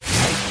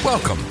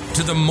Welcome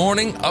to the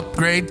Morning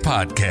Upgrade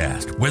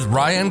Podcast with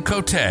Ryan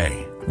Cote,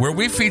 where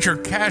we feature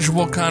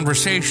casual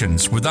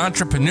conversations with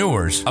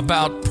entrepreneurs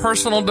about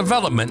personal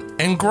development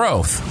and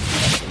growth.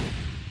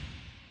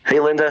 Hey,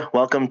 Linda.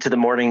 Welcome to the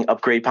Morning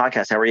Upgrade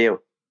Podcast. How are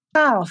you?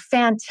 Oh,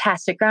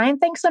 fantastic, Ryan.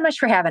 Thanks so much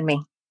for having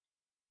me.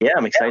 Yeah,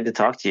 I'm excited to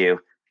talk to you.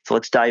 So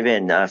let's dive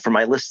in. For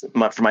my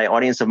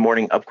audience of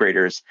morning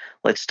upgraders,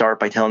 let's start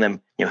by telling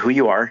them who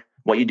you are,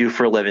 what you do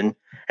for a living,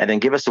 and then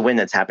give us a win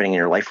that's happening in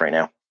your life right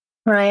now.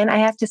 Ryan, I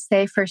have to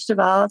say, first of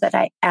all, that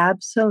I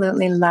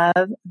absolutely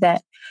love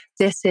that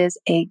this is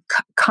a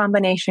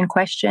combination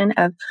question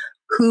of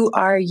who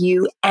are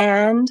you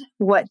and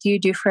what do you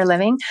do for a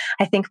living?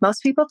 I think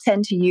most people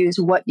tend to use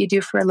what you do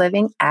for a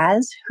living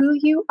as who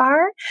you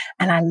are.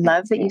 And I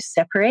love that you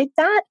separate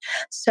that.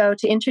 So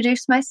to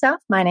introduce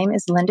myself, my name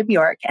is Linda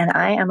Bjork, and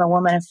I am a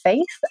woman of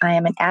faith. I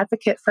am an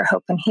advocate for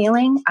hope and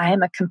healing. I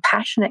am a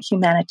compassionate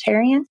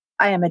humanitarian.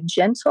 I am a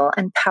gentle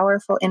and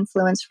powerful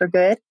influence for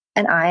good.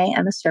 And I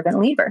am a servant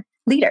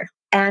leader.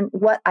 And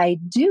what I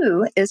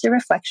do is a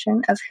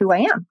reflection of who I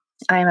am.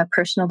 I am a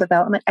personal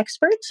development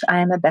expert. I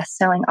am a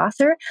best-selling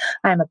author.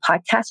 I am a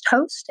podcast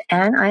host,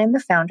 and I am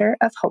the founder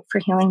of Hope for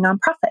Healing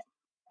nonprofit.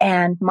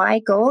 And my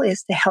goal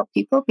is to help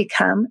people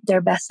become their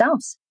best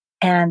selves.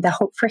 And the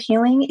Hope for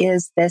Healing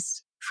is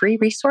this free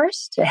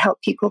resource to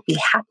help people be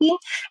happy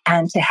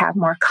and to have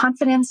more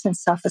confidence and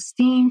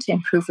self-esteem, to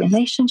improve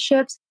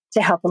relationships,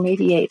 to help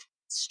alleviate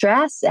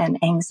stress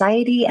and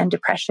anxiety and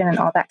depression and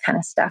all that kind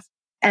of stuff.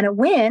 And a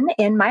win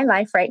in my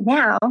life right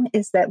now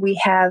is that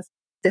we have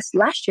this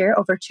last year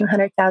over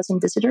 200,000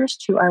 visitors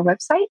to our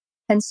website.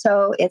 And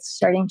so it's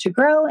starting to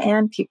grow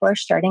and people are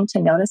starting to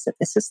notice that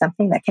this is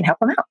something that can help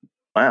them out.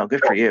 Wow,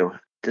 good for you.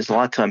 There's a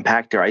lot to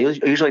unpack there. I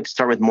usually like to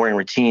start with morning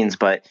routines,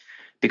 but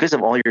because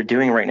of all you're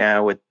doing right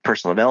now with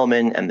personal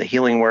development and the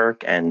healing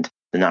work and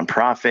the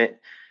nonprofit,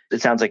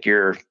 it sounds like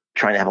you're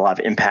trying to have a lot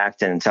of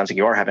impact, and it sounds like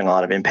you are having a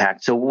lot of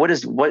impact. So what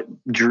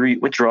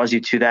draws you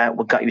to that?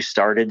 What got you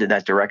started in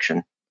that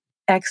direction?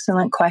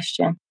 Excellent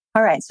question.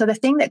 All right. So the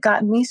thing that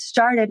got me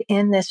started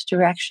in this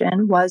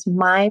direction was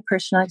my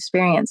personal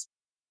experience.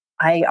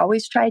 I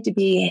always tried to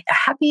be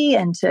happy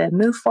and to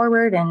move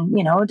forward and,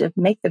 to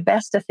make the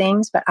best of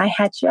things. But I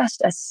had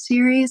just a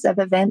series of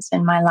events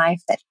in my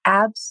life that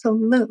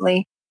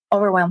absolutely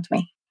overwhelmed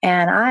me.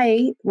 And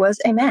I was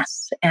a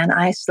mess, and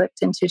I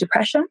slipped into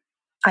depression.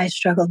 I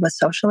struggled with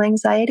social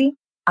anxiety.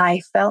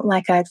 I felt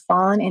like I'd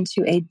fallen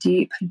into a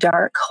deep,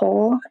 dark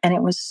hole, and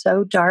it was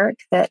so dark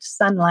that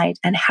sunlight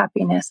and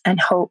happiness and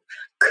hope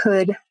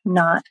could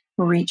not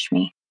reach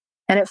me.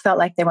 And it felt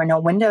like there were no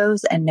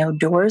windows and no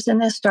doors in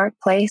this dark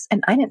place,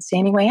 and I didn't see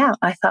any way out.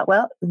 I thought,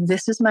 well,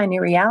 this is my new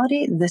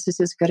reality. This is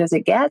as good as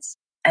it gets,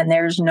 and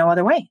there's no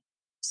other way.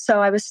 So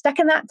I was stuck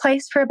in that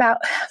place for about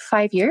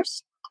 5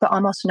 years, but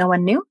almost no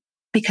one knew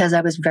because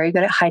I was very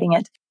good at hiding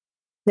it.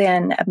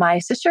 Then my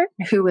sister,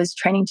 who was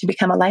training to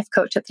become a life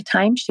coach at the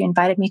time, she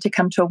invited me to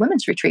come to a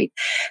women's retreat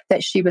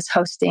that she was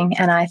hosting.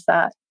 And I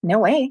thought, no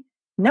way.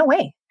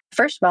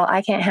 First of all,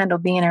 I can't handle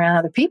being around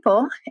other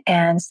people.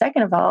 And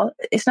second of all,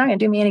 it's not going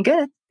to do me any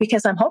good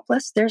because I'm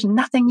hopeless. There's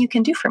nothing you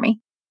can do for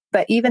me.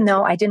 But even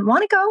though I didn't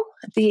want to go,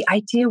 the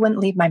idea wouldn't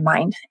leave my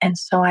mind. And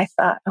so I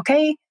thought,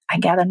 okay, I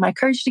gathered my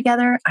courage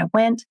together. I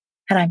went,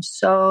 and I'm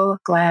so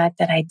glad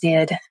that I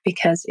did,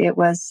 because it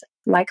was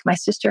like my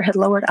sister had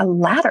lowered a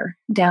ladder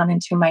down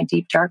into my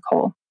deep, dark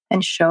hole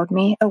and showed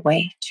me a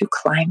way to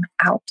climb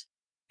out.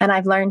 And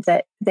I've learned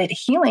that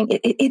healing,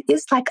 it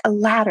is like a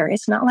ladder.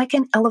 It's not like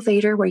an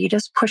elevator where you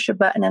just push a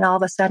button and all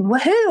of a sudden,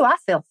 woohoo, I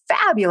feel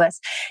fabulous.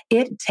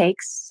 It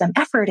takes some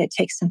effort. It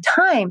takes some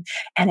time,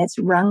 and it's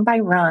rung by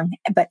rung,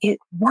 but it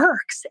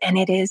works and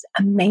it is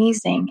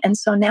amazing. And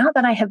so now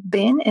that I have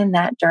been in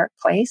that dark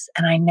place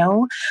and I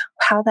know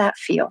how that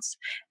feels,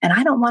 and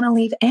I don't want to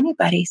leave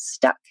anybody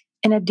stuck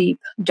in a deep,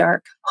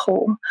 dark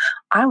hole,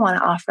 I want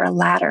to offer a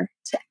ladder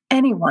to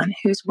anyone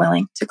who's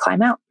willing to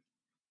climb out.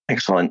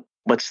 Excellent.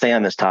 Let's stay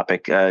on this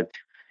topic.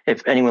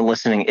 If anyone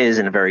listening is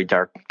in a very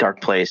dark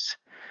place,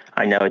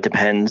 I know it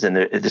depends, and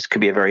this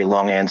could be a very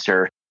long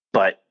answer.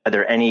 But is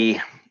there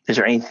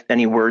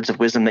any words of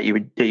wisdom that you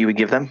would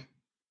give them?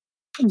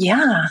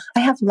 Yeah, I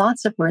have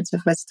lots of words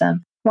of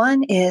wisdom.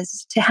 One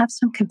is to have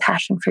some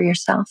compassion for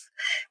yourself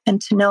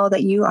and to know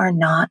that you are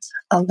not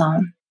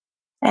alone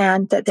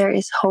and that there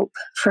is hope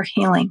for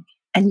healing,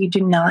 and you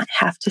do not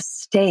have to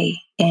stay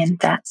in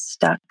that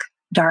stuck,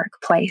 dark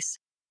place.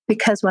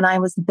 Because when I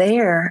was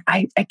there,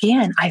 I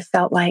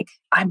felt like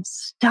I'm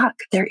stuck.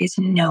 There is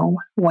no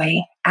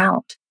way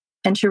out.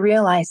 And to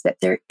realize that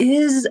there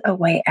is a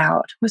way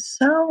out was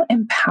so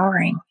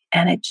empowering.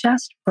 And it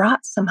just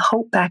brought some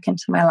hope back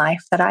into my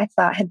life that I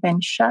thought had been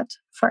shut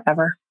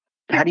forever.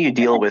 How do you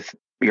deal with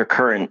your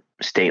current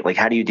state? Like,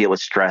 how do you deal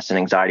with stress and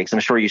anxiety? Because I'm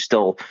sure you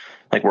still,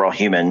 like, we're all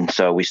human,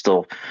 so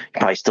you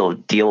probably still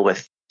deal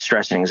with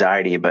stress and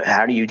anxiety. But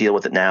how do you deal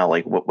with it now?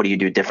 Like, what do you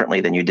do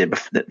differently than you did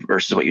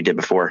versus what you did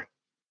before?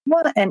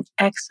 What an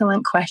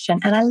excellent question.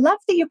 And I love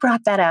that you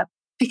brought that up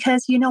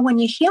because, when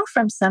you heal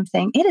from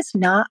something, it is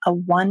not a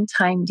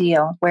one-time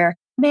deal where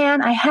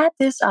man, I had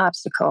this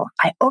obstacle.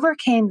 I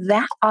overcame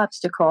that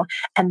obstacle.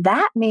 And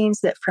that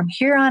means that from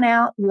here on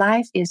out,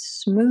 life is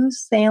smooth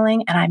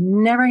sailing and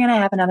I'm never going to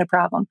have another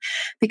problem.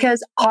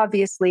 Because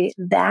obviously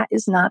that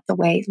is not the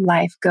way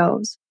life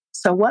goes.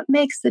 So what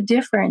makes the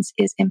difference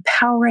is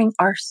empowering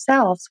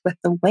ourselves with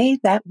the way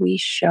that we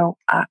show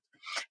up.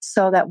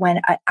 So that when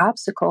an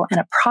obstacle and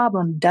a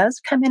problem does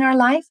come in our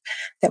life,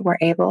 that we're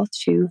able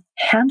to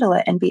handle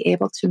it and be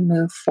able to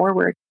move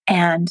forward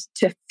and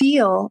to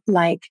feel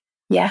like,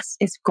 yes,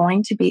 it's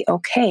going to be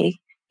okay,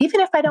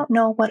 even if I don't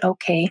know what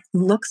okay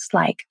looks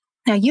like.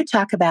 Now, you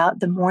talk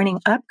about the morning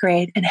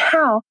upgrade and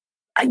how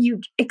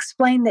you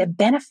explain the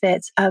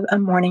benefits of a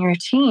morning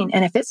routine.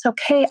 And if it's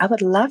okay, I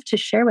would love to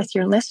share with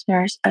your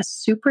listeners a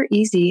super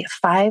easy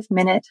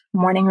 5-minute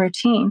morning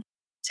routine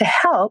to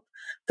help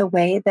the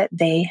way that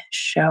they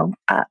show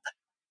up.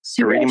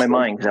 You're reading my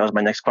mind because that was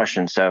my next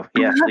question. So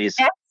yeah, please.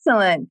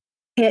 Excellent.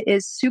 It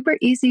is super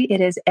easy.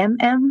 It is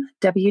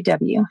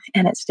MMWW,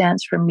 and it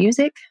stands for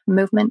music,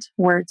 movement,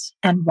 words,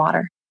 and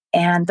water.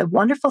 And the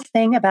wonderful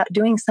thing about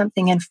doing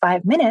something in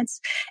 5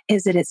 minutes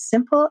is that it's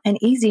simple and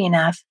easy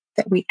enough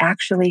that we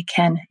actually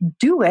can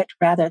do it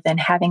rather than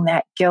having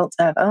that guilt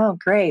of, oh,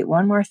 great,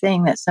 one more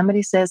thing that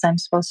somebody says I'm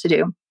supposed to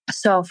do.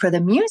 So for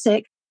the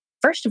music,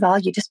 first of all,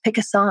 you just pick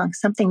a song,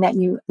 something that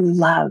you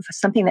love,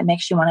 something that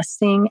makes you want to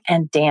sing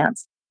and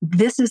dance.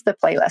 This is the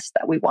playlist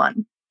that we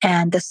want.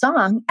 And the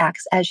song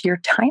acts as your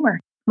timer.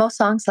 Most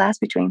songs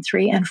last between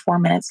 3 and 4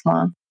 minutes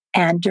long.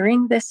 And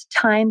during this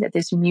time that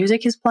this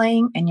music is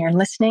playing and you're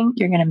listening,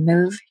 you're going to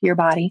move your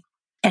body.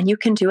 And you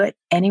can do it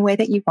any way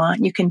that you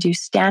want. You can do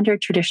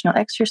standard traditional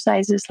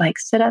exercises like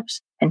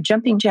sit-ups and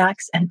jumping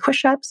jacks and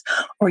push-ups,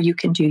 or you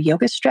can do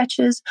yoga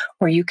stretches,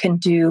 or you can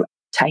do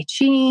Tai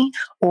Chi,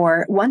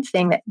 or one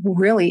thing that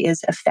really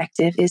is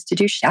effective is to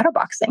do shadow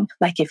boxing.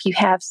 Like if you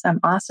have some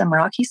awesome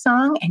Rocky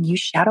song and you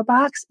shadow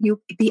box,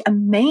 you'll be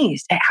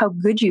amazed at how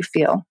good you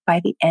feel by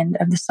the end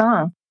of the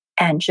song,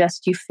 and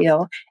just you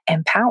feel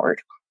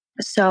empowered.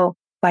 So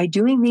by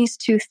doing these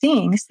two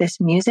things, this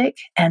music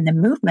and the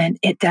movement,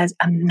 it does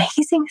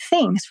amazing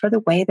things for the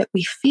way that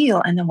we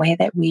feel and the way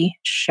that we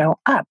show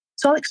up.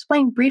 So I'll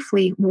explain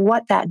briefly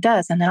what that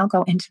does, and then I'll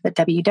go into the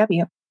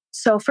WW.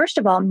 So first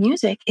of all,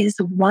 music is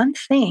one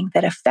thing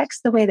that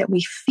affects the way that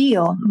we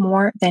feel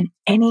more than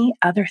any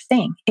other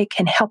thing. It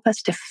can help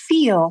us to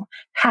feel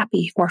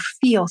happy or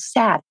feel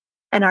sad.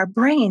 And our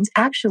brains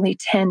actually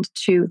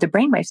the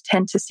brainwaves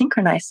tend to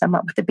synchronize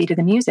somewhat with the beat of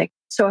the music.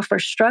 So if we're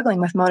struggling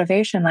with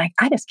motivation, like,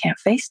 I just can't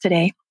face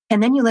today,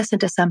 and then you listen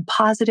to some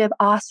positive,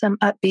 awesome,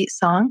 upbeat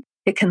song,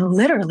 it can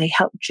literally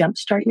help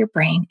jumpstart your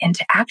brain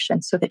into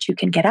action so that you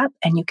can get up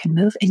and you can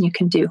move and you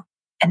can do.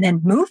 And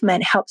then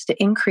movement helps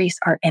to increase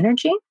our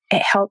energy.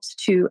 It helps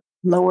to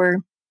lower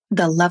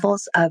the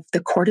levels of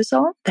the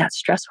cortisol, that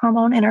stress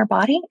hormone in our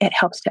body. It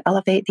helps to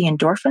elevate the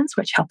endorphins,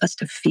 which help us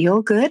to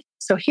feel good.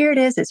 So here it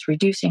is. It's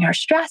reducing our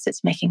stress.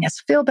 It's making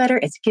us feel better.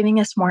 It's giving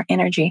us more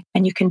energy.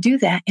 And you can do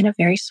that in a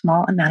very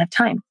small amount of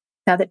time.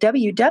 Now, the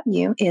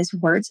WW is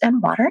words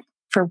and water.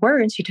 For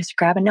words, you just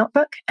grab a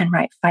notebook and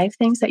write 5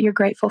 things that you're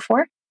grateful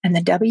for. And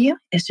the W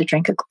is to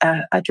drink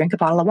a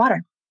bottle of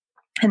water.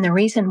 And the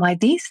reason why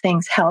these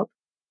things help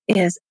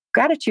is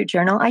gratitude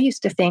journal. I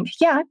used to think,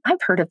 yeah,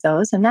 I've heard of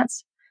those, and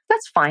that's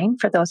fine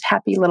for those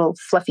happy little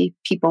fluffy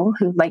people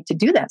who like to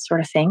do that sort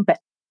of thing. But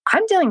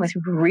I'm dealing with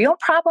real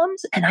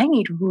problems and I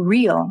need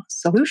real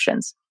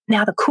solutions.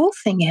 Now, the cool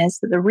thing is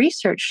that the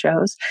research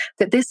shows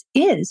that this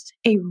is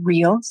a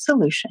real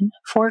solution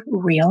for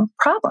real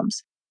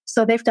problems.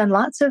 So they've done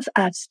lots of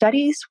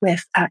studies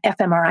with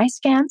fMRI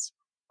scans.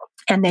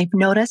 And they've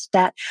noticed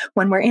that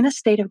when we're in a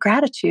state of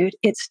gratitude,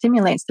 it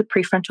stimulates the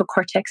prefrontal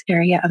cortex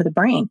area of the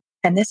brain.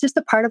 And this is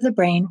the part of the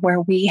brain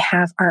where we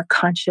have our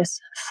conscious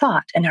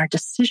thought and our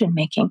decision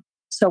making.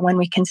 So when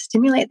we can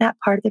stimulate that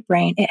part of the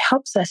brain, it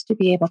helps us to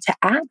be able to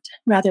act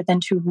rather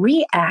than to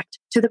react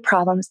to the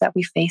problems that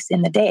we face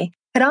in the day.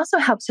 It also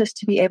helps us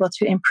to be able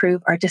to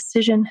improve our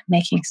decision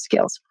making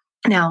skills.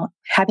 Now,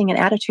 having an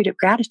attitude of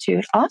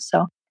gratitude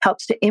also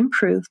helps to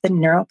improve the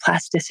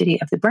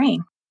neuroplasticity of the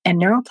brain.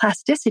 And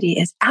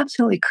neuroplasticity is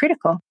absolutely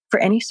critical for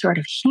any sort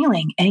of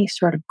healing, any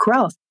sort of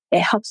growth. It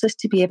helps us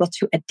to be able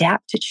to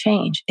adapt to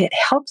change. It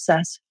helps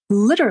us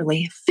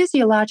literally,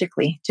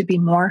 physiologically, to be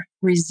more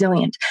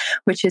resilient,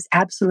 which is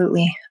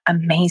absolutely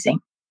amazing.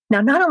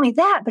 Now, not only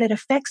that, but it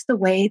affects the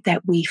way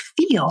that we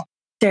feel.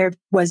 There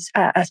was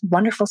a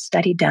wonderful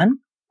study done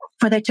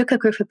where they took a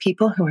group of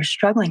people who were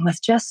struggling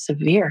with just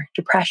severe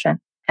depression.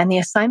 And the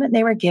assignment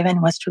they were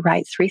given was to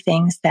write 3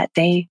 things that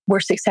they were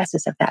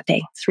successes of that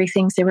day, 3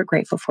 things they were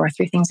grateful for,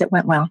 3 things that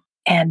went well.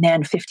 And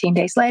then 15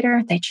 days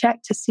later, they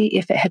checked to see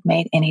if it had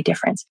made any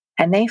difference.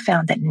 And they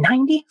found that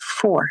 94%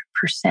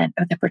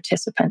 of the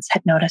participants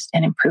had noticed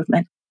an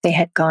improvement. They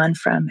had gone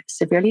from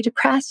severely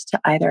depressed to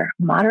either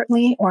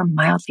moderately or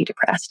mildly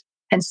depressed.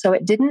 And so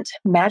it didn't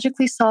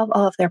magically solve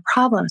all of their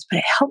problems, but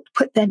it helped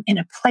put them in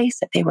a place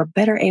that they were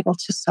better able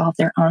to solve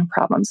their own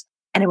problems.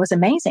 And it was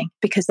amazing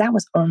because that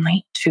was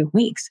only 2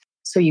 weeks.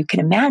 So you can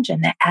imagine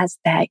that as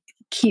they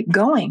keep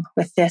going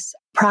with this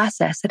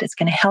process that it's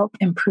going to help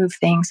improve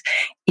things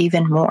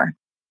even more.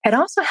 It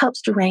also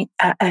helps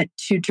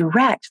to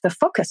direct the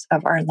focus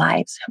of our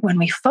lives. When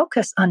we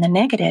focus on the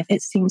negative,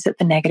 it seems that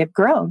the negative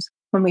grows.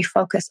 When we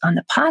focus on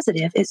the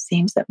positive, it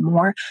seems that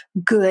more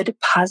good,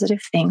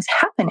 positive things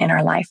happen in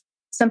our life.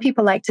 Some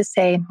people like to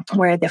say,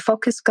 where the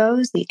focus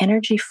goes, the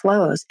energy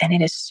flows, and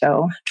it is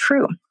so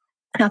true.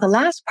 Now, the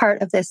last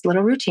part of this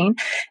little routine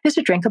is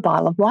to drink a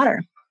bottle of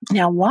water.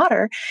 Now,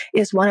 water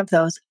is one of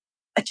those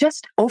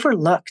just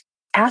overlooked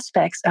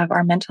aspects of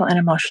our mental and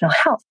emotional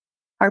health.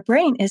 Our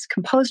brain is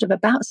composed of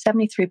about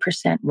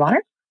 73%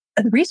 water.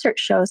 The research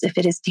shows if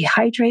it is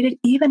dehydrated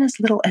even as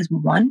little as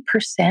 1%,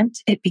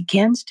 it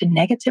begins to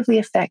negatively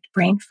affect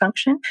brain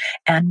function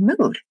and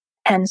mood.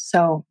 And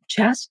so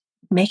just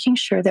making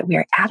sure that we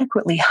are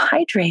adequately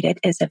hydrated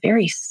is a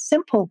very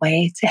simple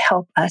way to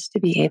help us to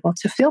be able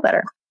to feel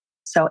better.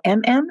 So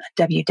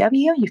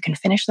MMWW, you can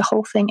finish the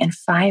whole thing in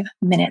 5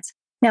 minutes.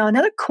 Now,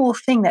 another cool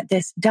thing that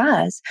this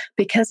does,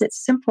 because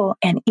it's simple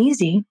and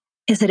easy,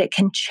 is that it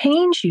can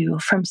change you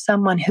from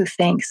someone who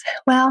thinks,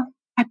 well,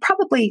 I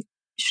probably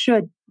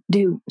should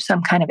do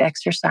some kind of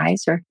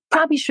exercise, or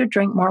probably should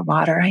drink more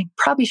water. I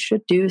probably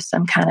should do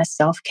some kind of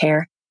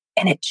self-care.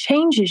 And it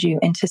changes you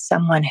into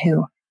someone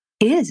who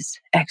is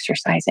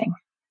exercising,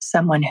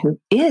 someone who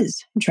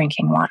is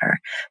drinking water,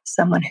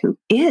 someone who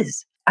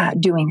is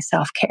doing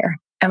self-care.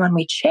 And when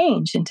we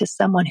change into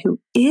someone who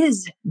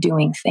is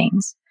doing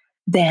things,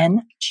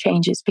 then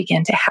changes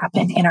begin to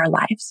happen in our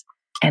lives.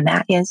 And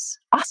that is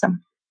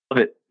awesome. Love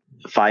it.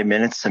 5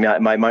 minutes. I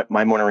mean,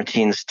 my morning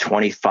routine is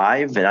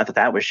 25, and I thought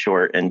that was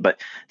short. But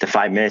the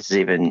 5 minutes is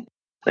even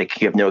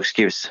like you have no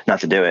excuse not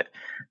to do it.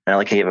 And I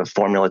like how you have a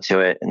formula to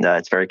it, and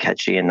it's very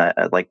catchy. And I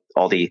like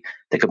all the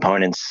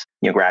components.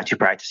 Gratitude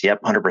practice.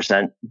 Yep,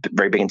 100%.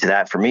 Very big into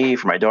that for me,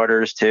 for my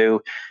daughters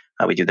too.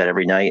 We do that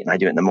every night, and I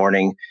do it in the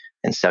morning.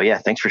 And so, yeah,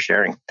 thanks for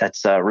sharing.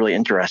 That's really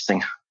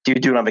interesting. Do you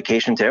do it on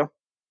vacation too?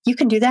 You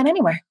can do that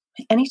anywhere,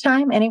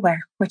 anytime, anywhere,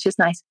 which is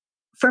nice.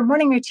 For a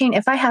morning routine,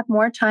 if I have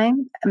more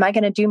time, am I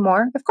going to do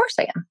more? Of course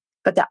I am.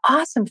 But the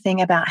awesome thing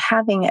about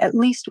having at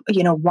least,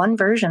 one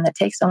version that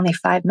takes only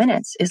 5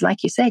 minutes is,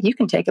 like you said, you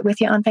can take it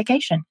with you on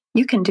vacation.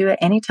 You can do it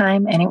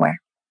anytime, anywhere.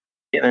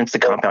 Yeah, and it's the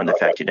compound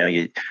effect.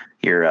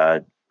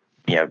 You're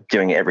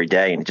doing it every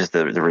day, and just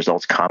the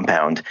results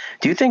compound.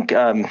 Do you think?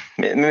 Maybe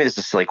this is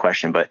a silly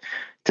question, but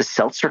does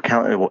seltzer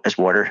count as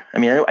water? I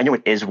mean, I know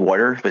it is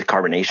water with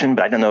carbonation,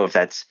 but I don't know if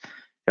that's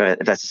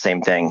the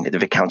same thing.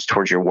 If it counts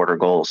towards your water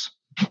goals.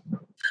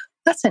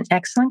 That's an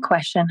excellent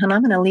question. And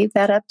I'm going to leave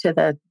that up to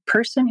the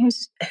person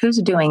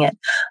who's doing it.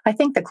 I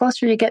think the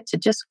closer you get to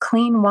just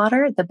clean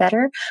water, the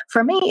better.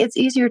 For me, it's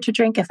easier to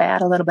drink if I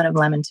add a little bit of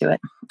lemon to it.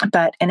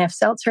 And if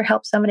seltzer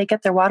helps somebody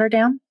get their water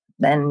down,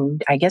 then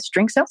I guess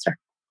drink seltzer.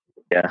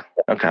 Yeah.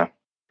 Okay.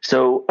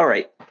 So, all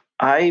right.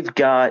 I've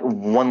got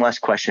one last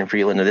question for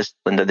you, Linda.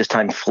 This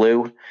time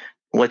flew.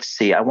 Let's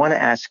see. I want to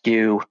ask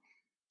you,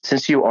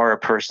 since you are a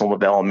personal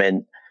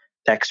development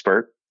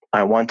expert,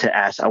 so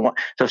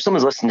if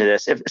someone's listening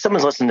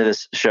to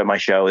this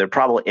show, they're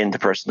probably into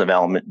personal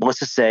development. But let's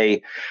just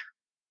say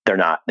they're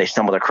not. They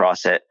stumbled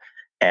across it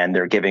and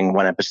they're giving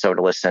one episode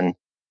a listen,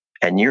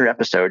 and your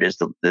episode is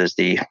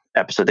the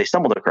episode they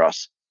stumbled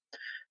across,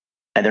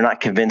 and they're not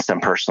convinced on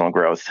personal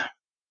growth.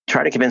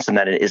 Try to convince them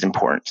that it is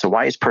important. So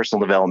why is personal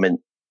development,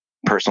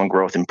 personal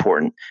growth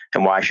important,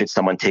 and why should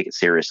someone take it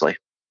seriously?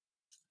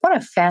 What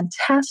a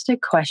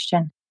fantastic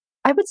question.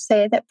 I would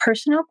say that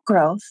personal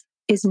growth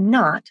is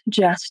not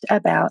just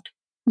about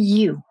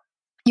you.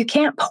 You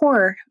can't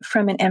pour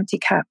from an empty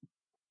cup.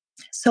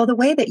 So the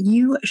way that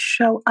you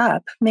show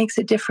up makes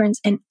a difference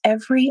in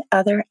every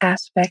other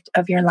aspect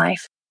of your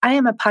life. I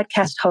am a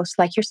podcast host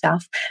like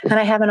yourself, and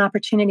I have an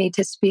opportunity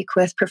to speak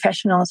with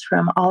professionals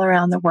from all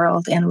around the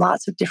world in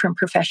lots of different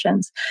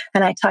professions.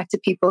 And I talk to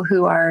people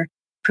who are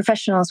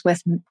professionals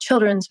with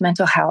children's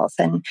mental health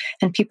and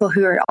people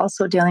who are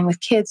also dealing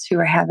with kids who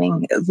are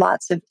having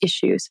lots of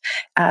issues,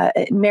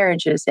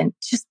 marriages, and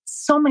just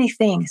so many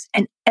things.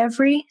 And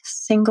every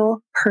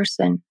single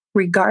person,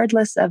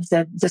 regardless of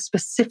the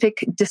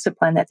specific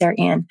discipline that they're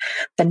in,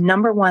 the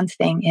number one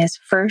thing is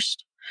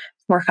first,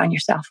 work on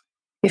yourself.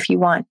 If you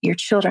want your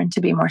children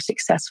to be more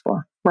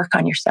successful, work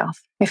on yourself.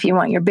 If you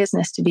want your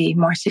business to be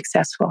more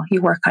successful,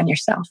 you work on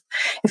yourself.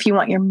 If you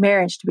want your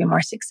marriage to be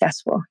more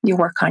successful, you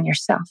work on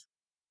yourself.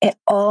 It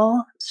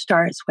all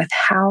starts with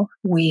how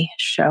we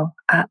show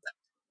up.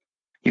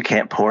 You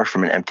can't pour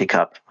from an empty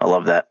cup. I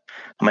love that.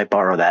 I might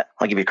borrow that.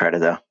 I'll give you credit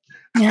though.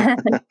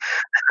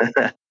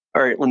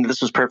 All right, Linda,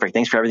 this was perfect.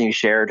 Thanks for everything you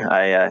shared.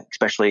 I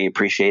especially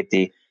appreciate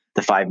the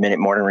 5-minute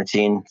morning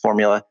routine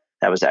formula.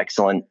 That was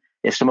excellent.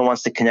 If someone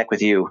wants to connect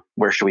with you,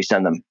 where should we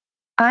send them?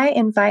 I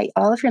invite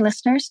all of your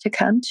listeners to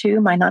come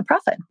to my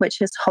nonprofit,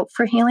 which is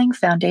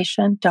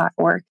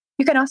hopeforhealingfoundation.org.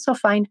 You can also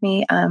find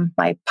me.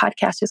 My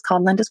podcast is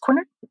called Linda's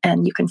Corner,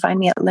 and you can find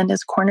me at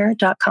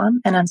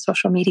lindascorner.com and on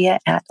social media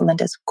at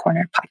Linda's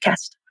Corner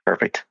Podcast.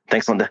 Perfect.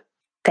 Thanks, Linda.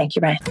 Thank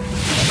you, Ryan.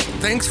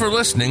 Thanks for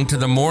listening to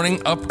the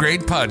Morning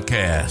Upgrade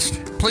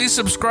Podcast. Please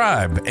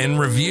subscribe and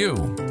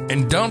review.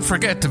 And don't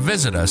forget to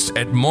visit us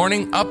at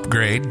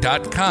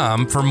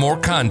morningupgrade.com for more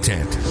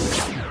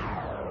content.